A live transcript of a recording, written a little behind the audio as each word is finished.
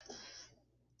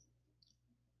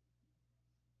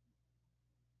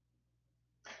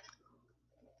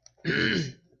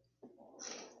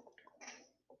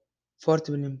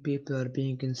40 million people are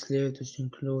being enslaved, which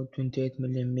include 28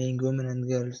 million men, women, and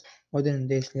girls. Modern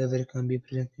day slavery can be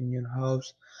present in your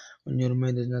house when your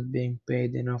maid is not being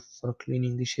paid enough for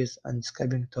cleaning dishes and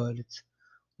scrubbing toilets.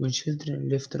 When children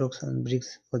lift rocks and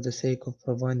bricks for the sake of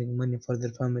providing money for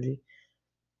their family,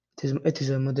 it is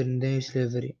a modern day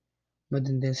slavery.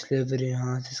 Modern day slavery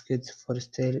enhances kids for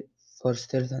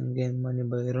stealth and gain money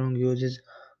by wrong uses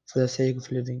for the sake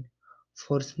of living.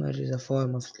 Forced marriage is a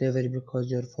form of slavery because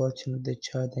you are forcing the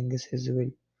child against his will.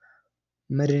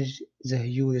 Marriage is a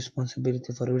huge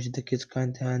responsibility for which the kids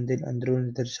can't handle and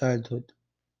ruins their childhood.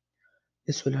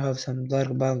 This will have some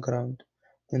dark background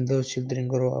when those children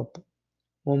grow up.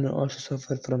 Women also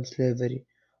suffer from slavery,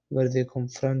 where they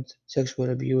confront sexual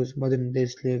abuse. Modern day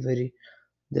slavery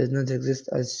does not exist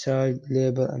as child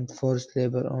labor and forced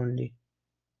labor only.